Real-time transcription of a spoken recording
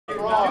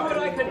frog.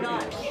 I could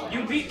not.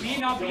 You beat me,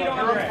 not beat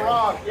Andre. You're a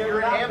frog.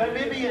 You're an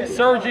amphibian.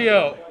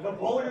 Sergio. The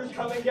boulder's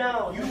coming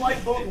down. You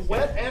like both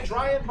wet and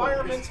dry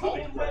environments.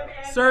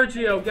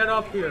 Sergio, get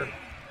up here.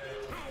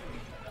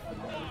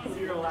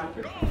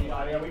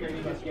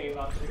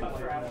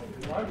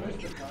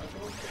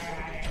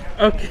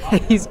 Okay,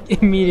 he's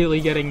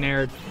immediately getting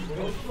nared.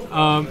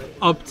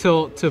 Up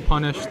tilt to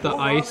punish the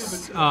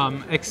ice,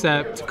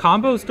 except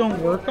combos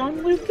don't work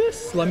on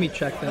Lucas? Let me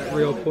check that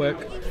real quick.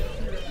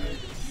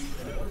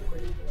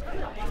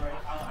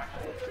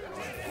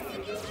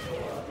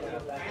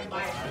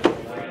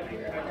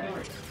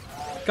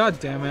 God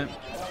damn it.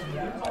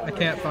 I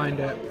can't find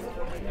it.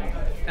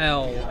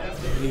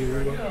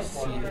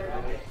 L-U-C.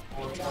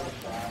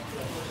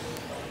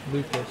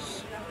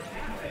 Lucas.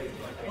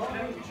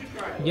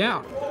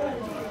 Yeah.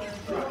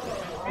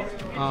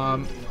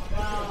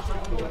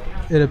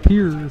 It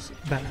appears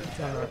that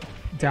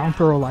down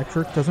throw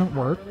electric doesn't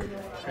work.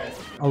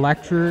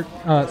 Electric,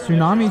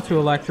 tsunami to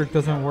electric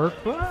doesn't work.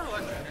 But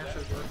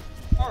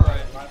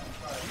alright.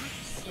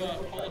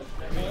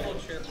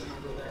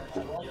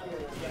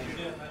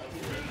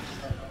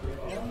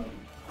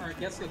 Alright,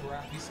 guess the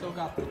graph. You still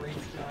got the range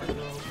drive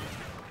though.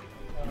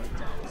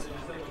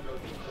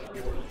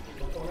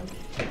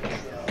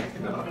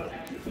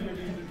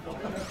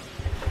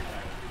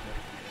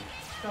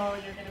 So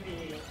you're gonna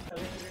be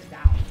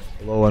down.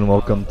 Hello and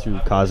welcome to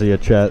Kazuya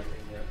chat.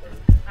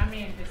 I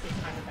mean, this is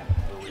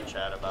hypothetical. We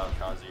chat about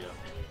Kazuya.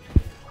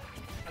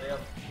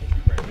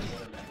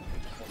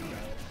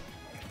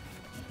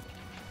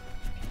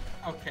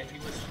 Okay, he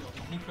was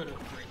shielding. He could have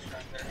great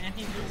shot there, and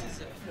he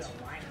loses it.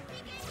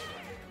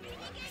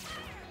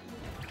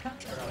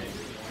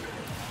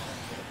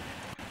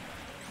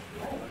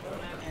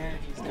 And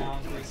he's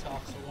down 3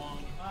 stocks along.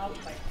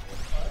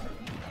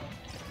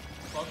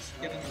 Buck's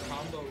getting the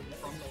combo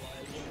from the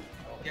ledge,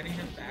 getting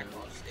him back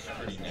off stage.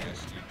 Pretty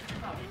nasty.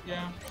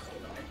 Yeah.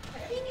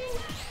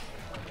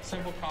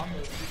 Simple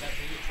combo to that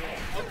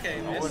big. Okay,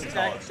 miss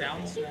tech,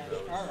 down smash.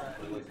 Alright.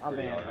 Oh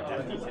man.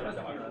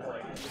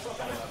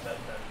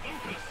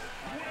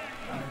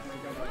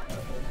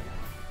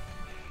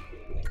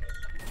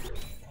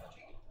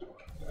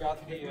 You got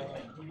the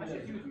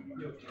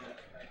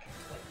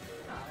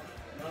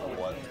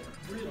What?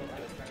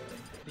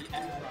 the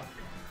ad.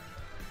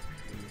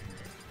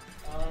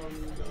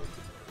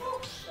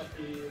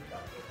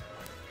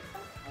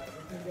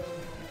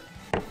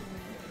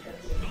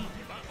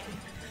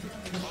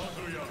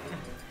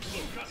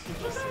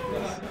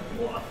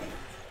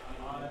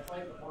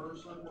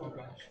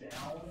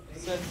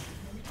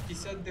 He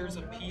said there's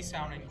a P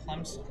sound in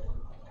Clemson.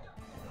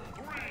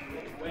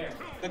 Where?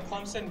 The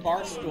Clemson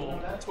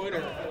Barstool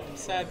Twitter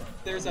said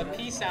there's a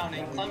P sound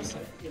in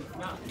Clemson.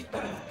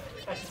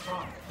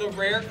 The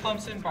rare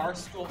Clemson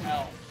Barstool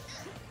L.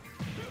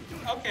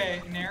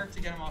 Okay, Nair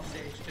to get him off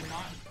stage. Did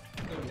not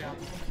go down.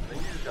 I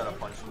think you gotta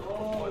punch the little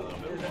boy a little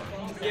bit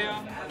more.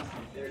 Yeah.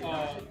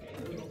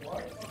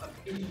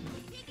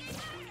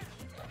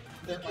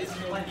 There is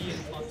no B in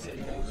Clemson.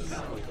 He's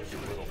not like a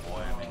little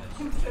boy. I mean,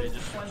 they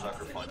just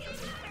sucker punch him.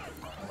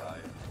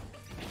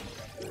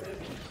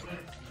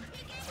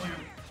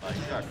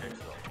 He got kicks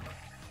though.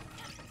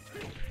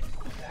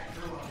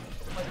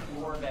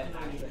 More than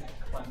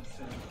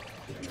Clemson.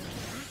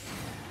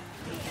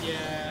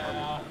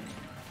 Yeah.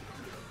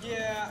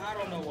 Yeah, I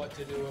don't know what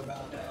to do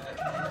about that.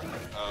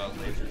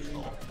 Laser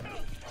skull.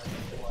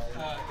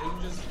 They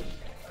just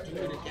do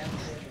it again.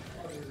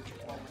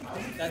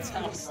 That's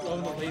how slow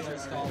the laser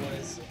stall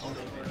is.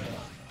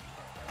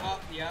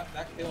 Yeah,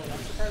 that killed. I'm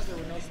surprised there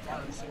were no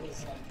sparks. It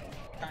was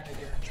kind of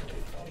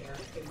guaranteed.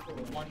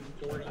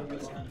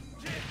 140%.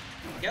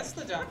 I guess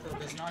the down throw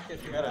does not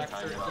get the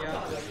electric.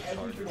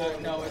 Yeah.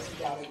 No, it's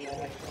probably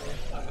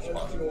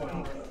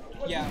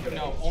yeah,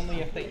 no,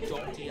 only if they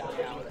don't DI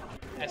out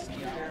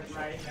SDI.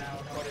 Right now,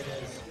 what it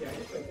is.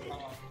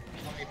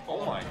 Let me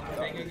pull my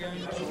thing again.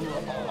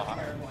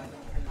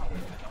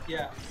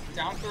 Yeah,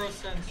 down throw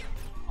sends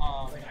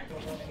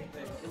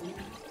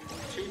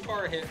too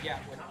far hit. Yeah,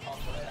 with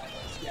that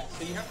is. Yeah,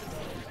 so you have to.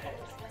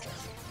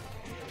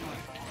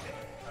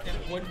 It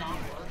would not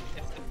work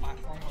if the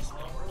platform was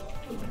lower.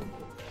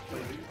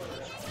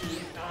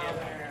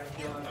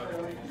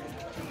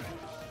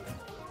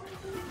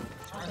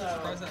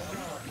 Surprise that.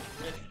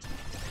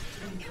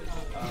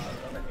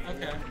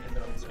 Okay.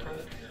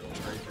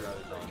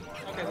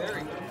 Okay, there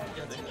we go.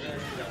 Gets it there.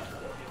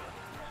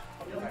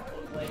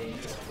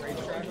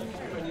 Rage driving.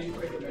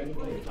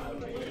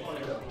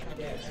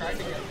 Okay, tried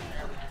to get him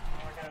there.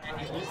 And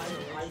he loses the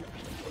rage.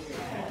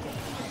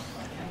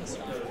 And the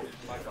stop.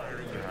 I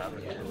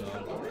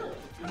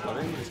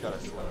think you just gotta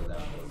slow it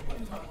down.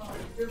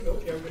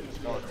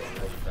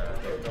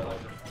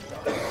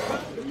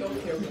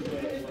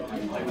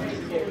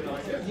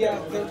 Yeah,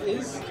 there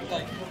is,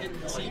 like, it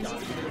seems to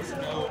be there's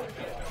no,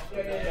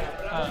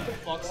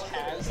 Flux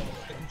has the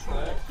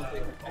control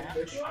big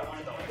match.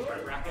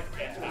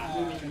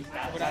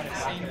 But at the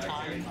same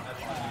time,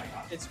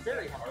 it's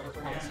very hard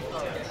for Hansel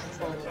to get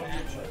control of the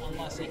match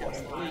unless he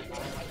has the lead.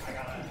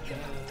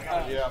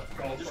 Yeah,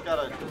 you just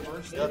gotta take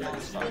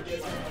his time.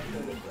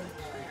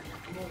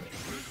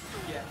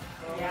 Yeah.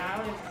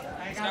 Yeah,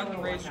 I He's got got a the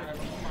little razor at the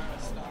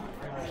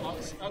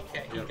final stop.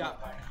 Okay, he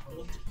got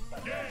pineapple.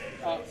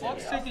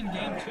 Flux taking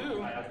game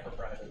 2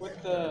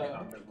 with the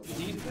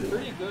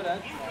pretty good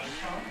edge.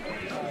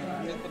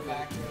 Hit the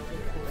back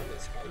for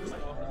this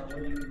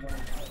fight.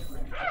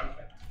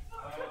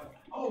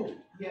 Oh,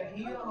 yeah,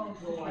 he his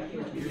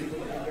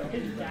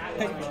dad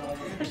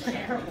is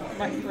terrible.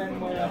 My friend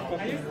went up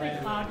I used to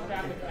think Cloud's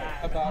dad was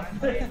bad. about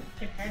Compared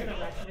to the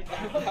rest of the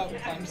guys. about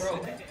Clemson.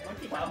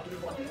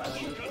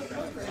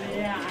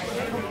 Yeah,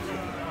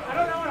 I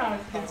don't know what I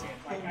was thinking.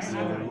 Like,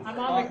 I'm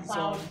on the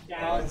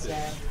Cloud's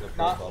dad.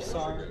 Not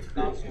song,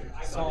 not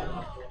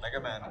song. Mega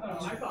Man.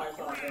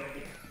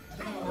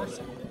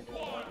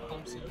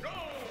 Clemson.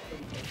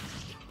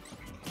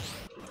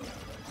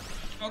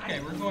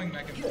 Okay, we're going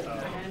Mega Man.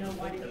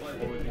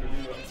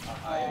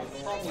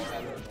 Probably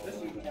better.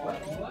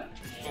 But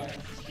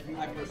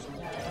I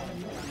personally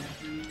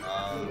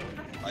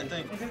I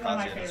think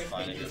Kazuya is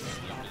fine against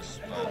Lucas,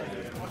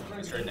 but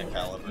he's right in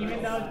caliber.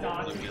 Even though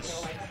dogs Lucas,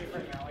 feel like super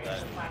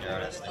that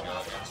Gurt has to go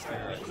against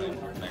there. I think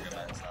Mega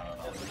Man's not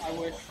enough.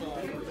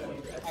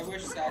 I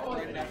wish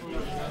Sakurai never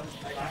would have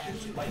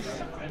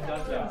Mega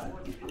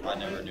Man. I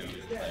never knew he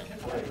was a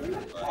thing.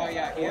 Oh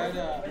yeah, he had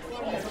an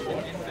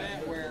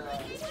infinite where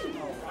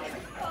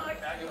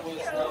it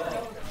was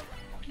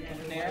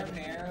nair,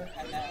 nair,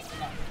 and then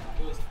no,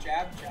 it was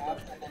jab, jab,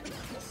 and then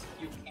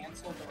you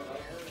cancel the nair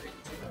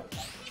into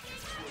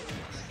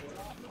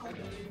I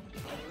believe.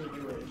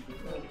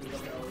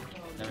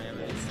 I mean,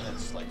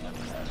 it's like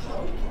never had.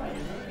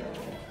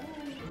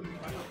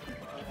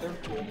 They're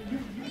cool.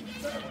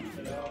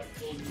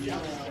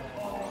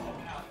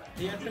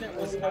 The infinite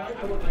was not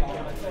hard.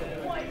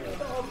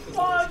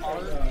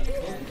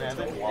 Man,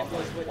 they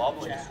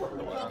wobbling is what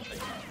I'm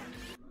thinking.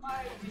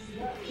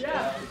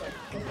 Yeah.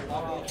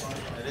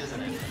 It is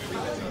an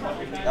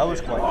infinite. That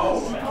was quite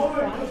nice.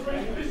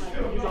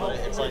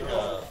 It's like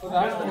a.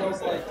 That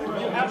was like,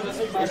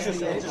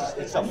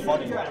 It's a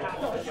funny one.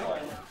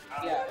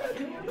 yeah.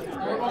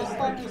 This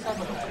time was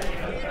something.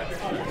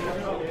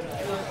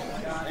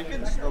 They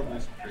can still do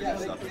some Yeah,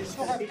 crazy stuff. they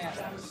still have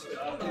answers.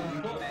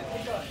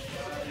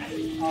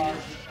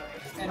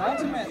 In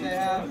Ultimate, they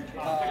have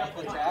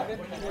the jab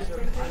infinite,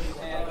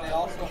 and they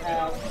also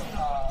have a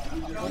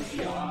push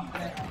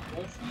infinite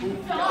motion.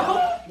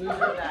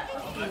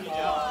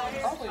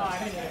 Probably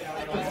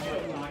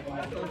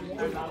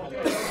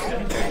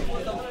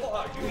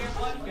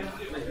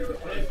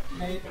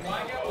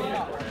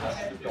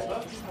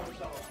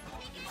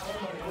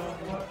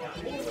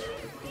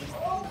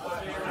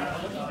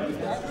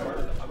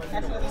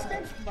actually, this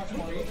game's much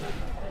more easy.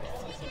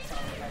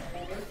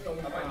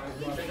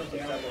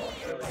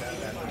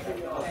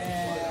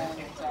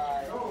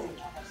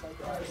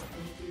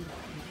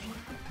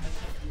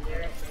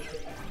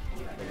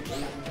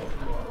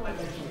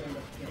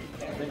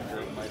 I think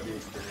Gurt might be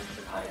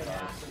experiencing high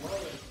times.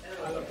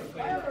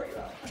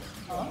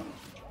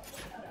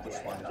 This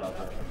one's out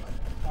there.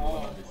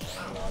 Oh,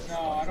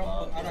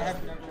 no, I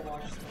have never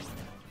watched this.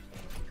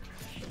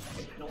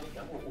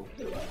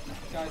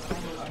 Guys,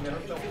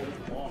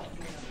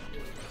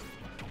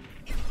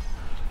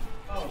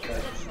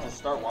 Just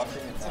start watching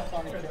it it's a now.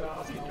 funny joke.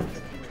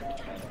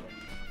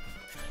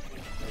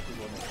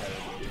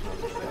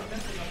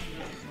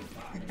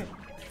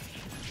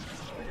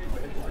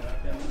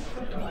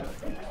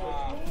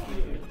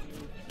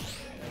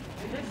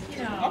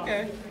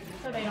 Okay.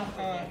 So they don't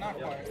Not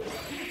quite.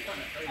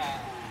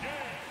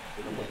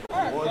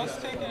 Alright, let's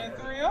take it at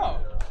 3-0.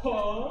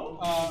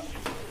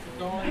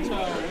 Going to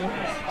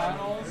women's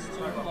finals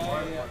to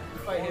play